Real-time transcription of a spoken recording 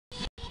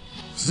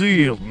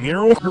Zeal,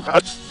 Nero,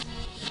 Pat.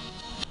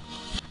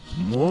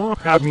 More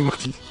happy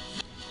Mati.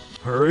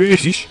 Hurry,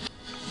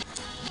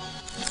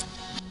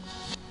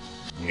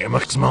 Nie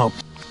macht mal.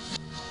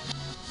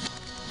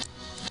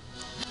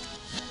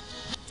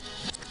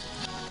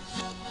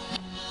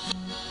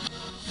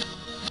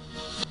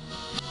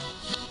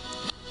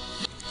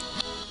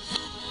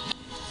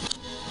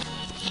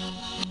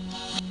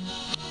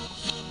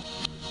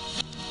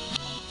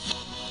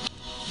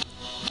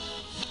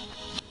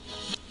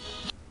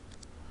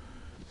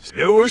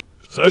 Servus,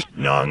 sagst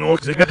na noch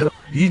gesagt,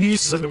 die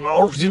ist so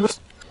auch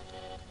sind.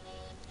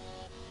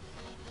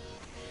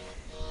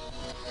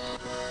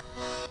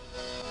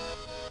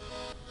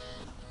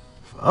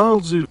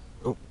 Also,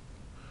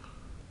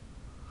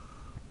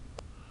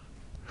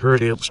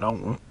 heard it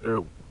sound.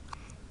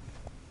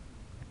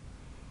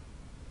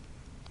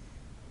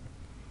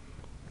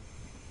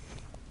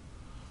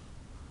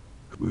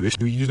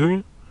 What are you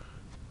doing?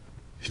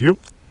 Here?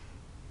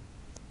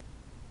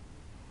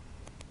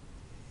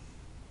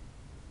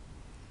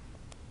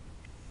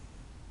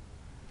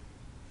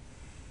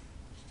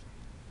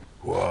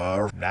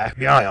 Well,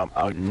 ja,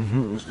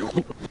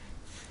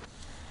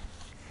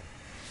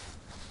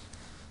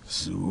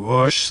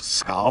 Swoosh,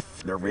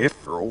 scoff, the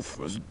riff, rolf,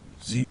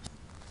 sie.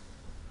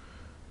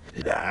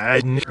 Da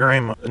nicht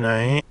rein,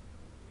 nein.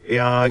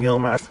 Ja,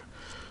 Gilmath.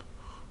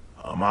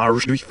 Am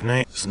Arsch durch,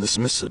 nein, sind das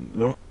Missen,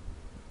 no?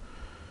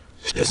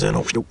 Das ist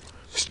noch so.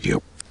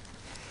 Still.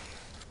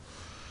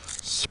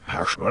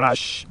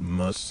 Sparschlash,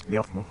 muss,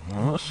 ja,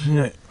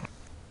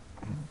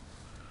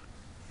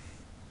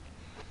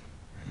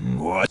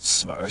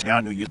 What's was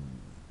ja nu je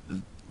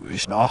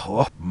is nog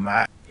op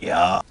maar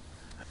ja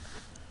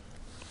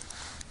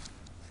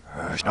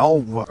is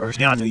nou was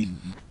ja nu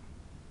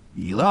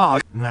je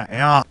laat maar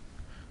ja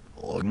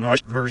of nog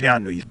was ja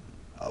nu je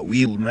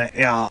wiel maar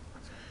ja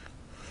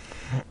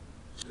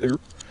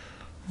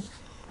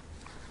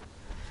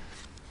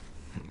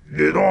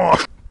get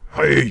off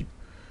hey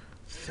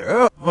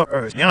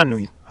was ja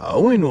nu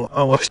hou nu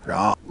was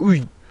daar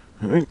oei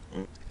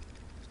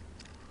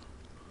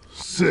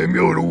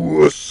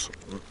Semmelus.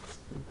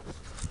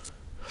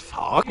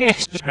 Fuck,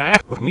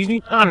 snap me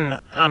niet aan,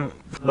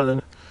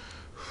 snap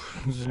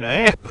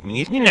me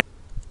niet.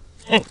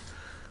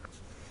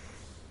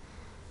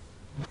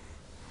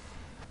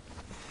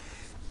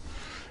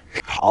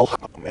 Kalk,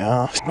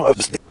 ja, snap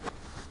het.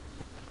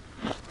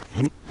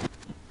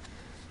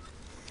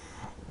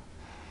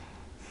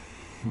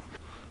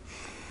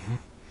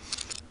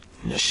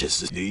 Dat is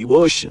die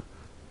was.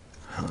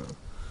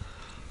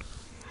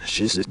 Dat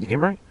is het niet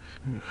meer.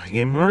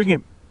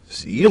 Game,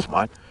 Seal,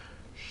 man.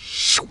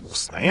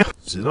 Snap,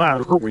 ze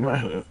daar ook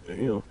weer,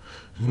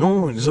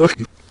 no,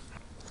 exactly.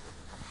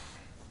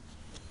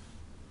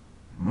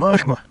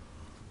 Maar,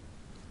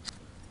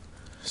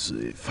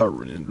 ze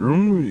varen in de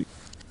room.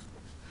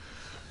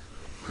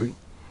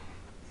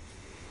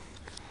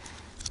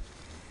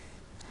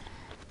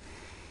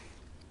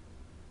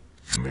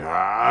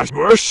 Ja,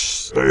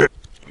 smush, ja,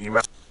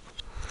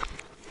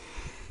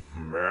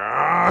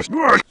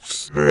 smush,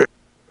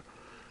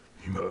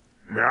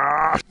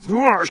 ja,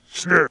 smush,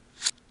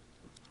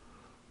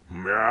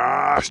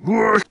 ja,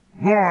 smush,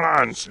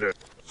 monster,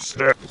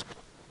 step.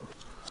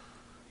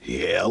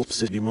 Help,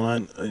 zit die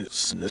man,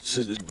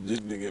 snutsen,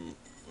 dit ding,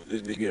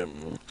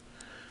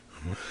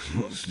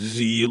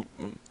 Ziel,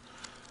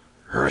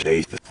 her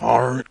deed het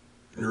hard,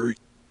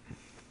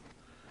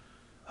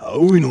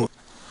 hou je nog.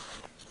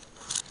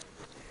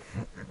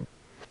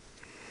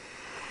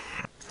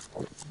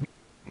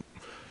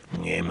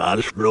 Nee, maar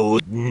alles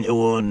bloten,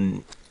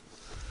 gewoon.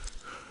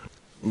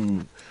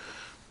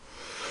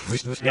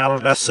 Wist je ja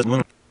dat is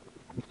man?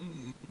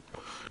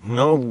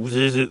 No,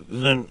 is het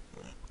dan?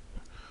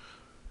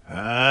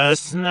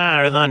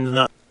 Snar dan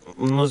dat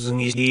moeten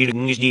is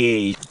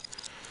die.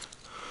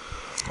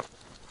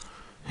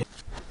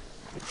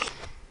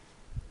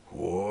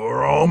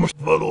 Waarom is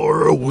het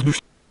wel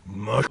dus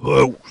maar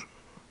goed?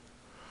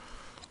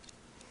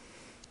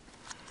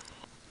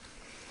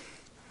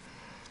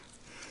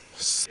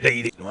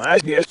 Stay it,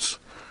 maar yes.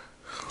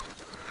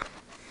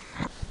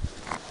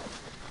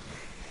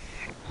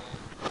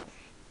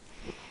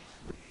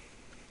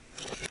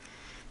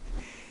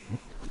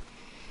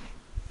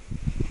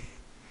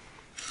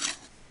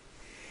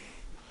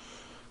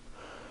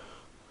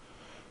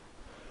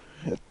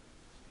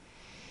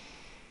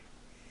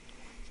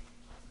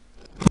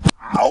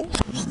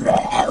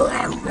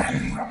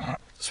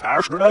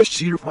 Zwaarschluis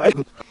hier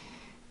feiten.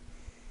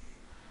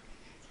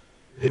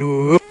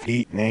 Du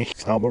fliegt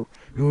nicht, aber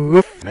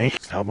du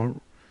nicht, aber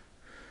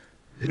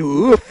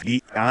du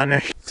fliegt gar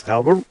nicht,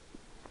 aber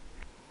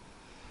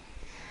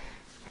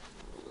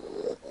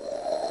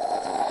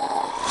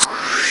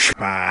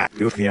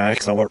du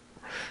fliegst, aber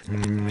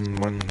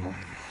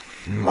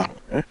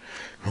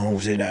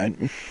hoe zit dat?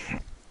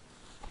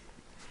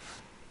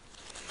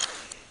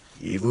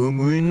 Even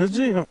moet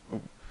je het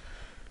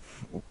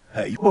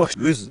Hij was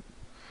dus.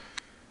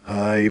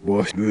 Hij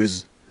was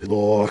dus.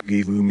 Lach,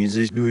 even moet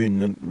je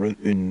doen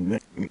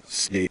een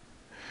steek.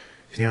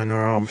 Ja,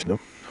 naar Amsterdam.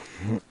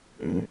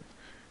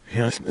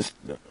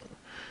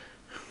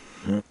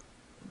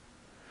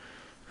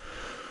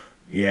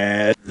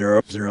 Yeah, they're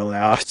up to the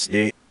last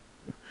state.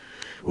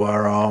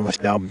 We're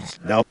almost done.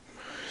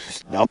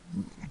 Stop.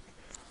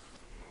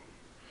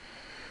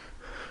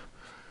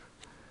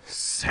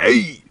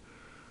 Say!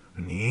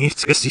 Nee,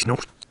 het is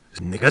nog.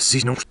 Het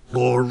is nog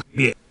voor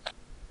je.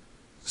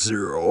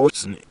 Zero,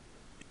 it's niet.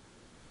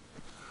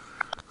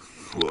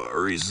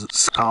 Where is it?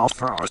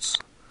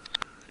 Scarfrost.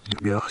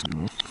 Ja,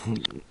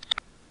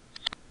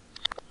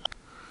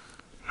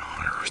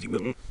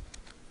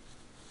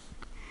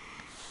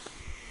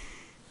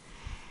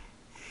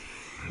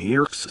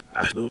 hier is het.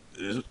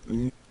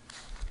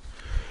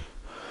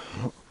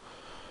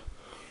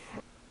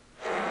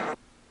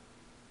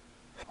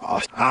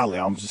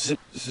 I'm just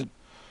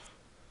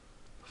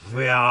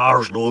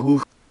Waar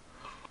nog?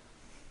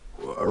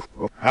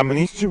 How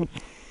many?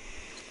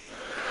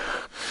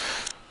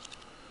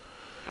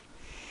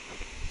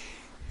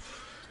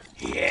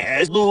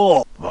 Yes,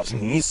 no. Wat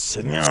niet?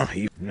 Ja,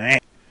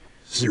 nee.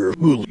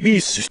 Zero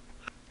pieces.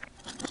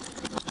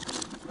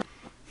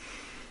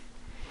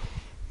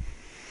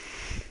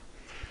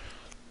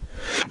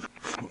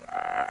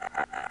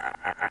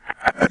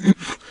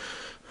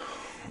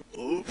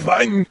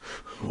 Fine.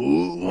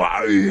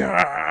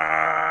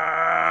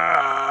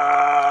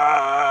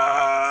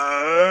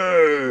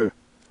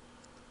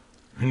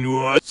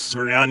 What's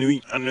around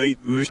me? I know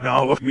who's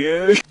now.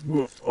 Yes.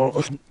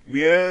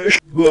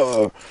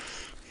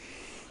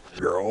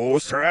 You're all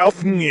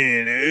south in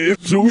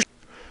it. You're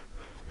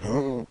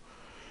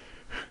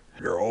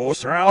all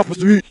south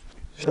of me.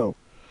 So.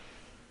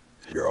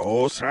 You're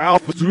all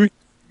south of me.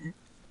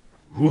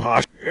 Who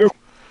has you?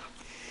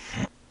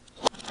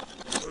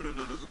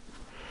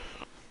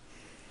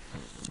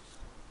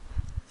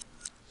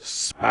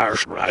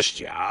 Smash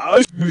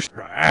Russia.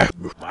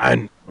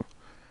 Man.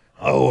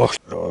 Oh,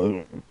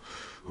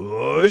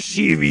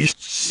 she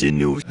wished she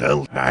knew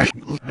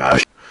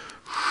that.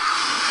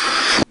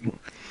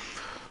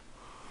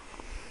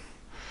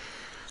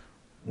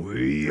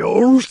 We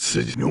all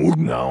said no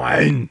now,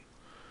 and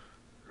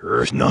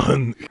there's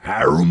nothing.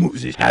 Our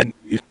moves had.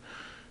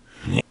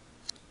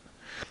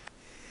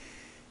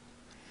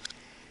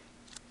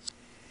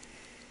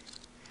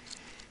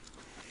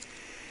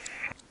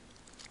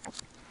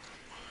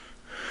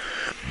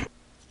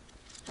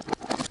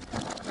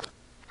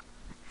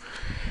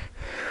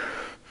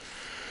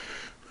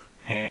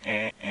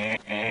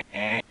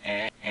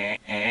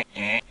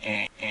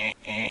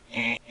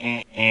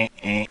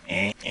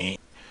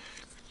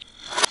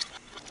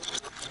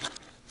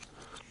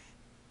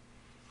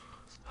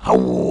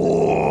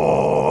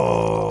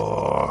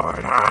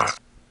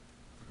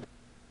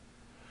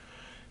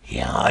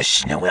 Ja,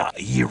 snel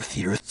hier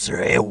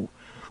through.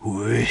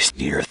 Hoe is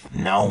hier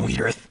nou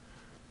hier?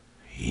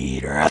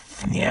 Hier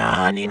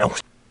ja, niet nog.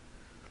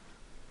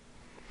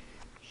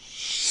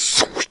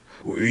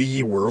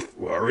 We were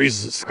where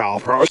is the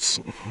scalpers?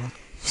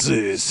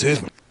 Wait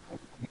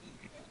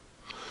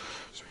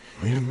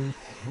a minute.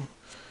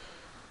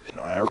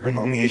 Nou, er kan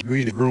nog niet eens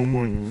bij de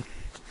groen.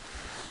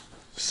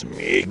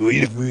 Smeek bij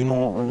de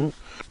groen.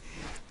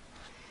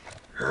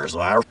 There's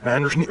our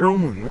banners in the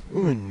room.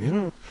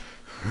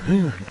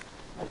 Yeah.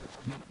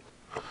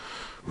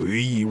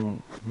 We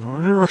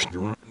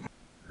restaurant.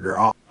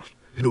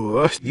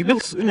 Die wil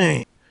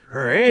nee.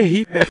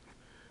 Hey,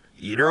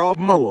 ieder op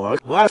mijn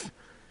left.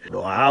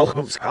 I'll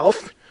have scalp.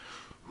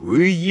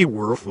 We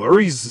were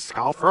flurries,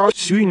 scalp for us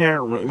soon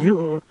now.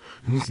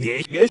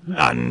 Get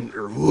done.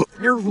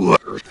 Your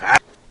water.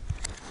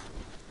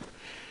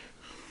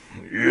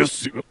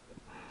 Yes.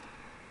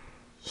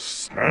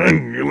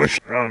 English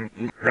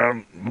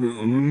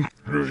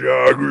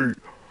agree.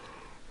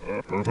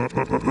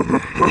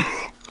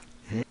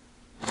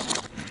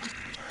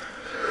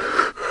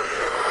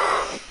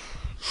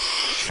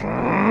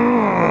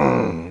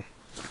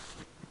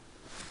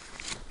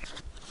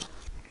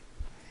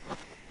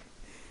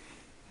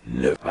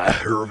 Ne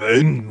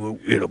verven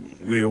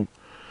will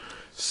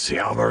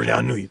silver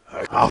down nu.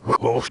 I'll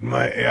post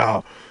my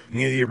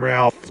near the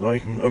mouth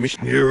like a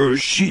missionary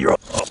she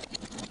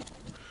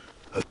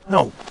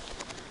no.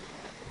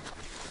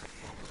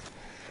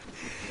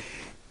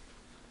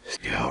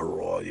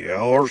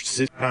 Ja,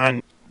 zit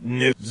aan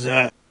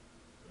nipza.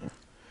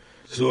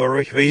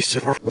 Sorry, wees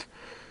voor.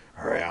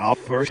 Ja,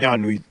 first aan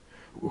nu.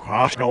 Hoe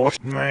haast nou was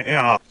mij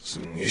ja.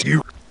 Is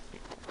you.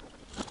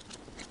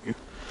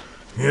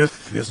 Yes,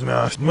 yes,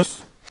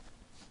 mas.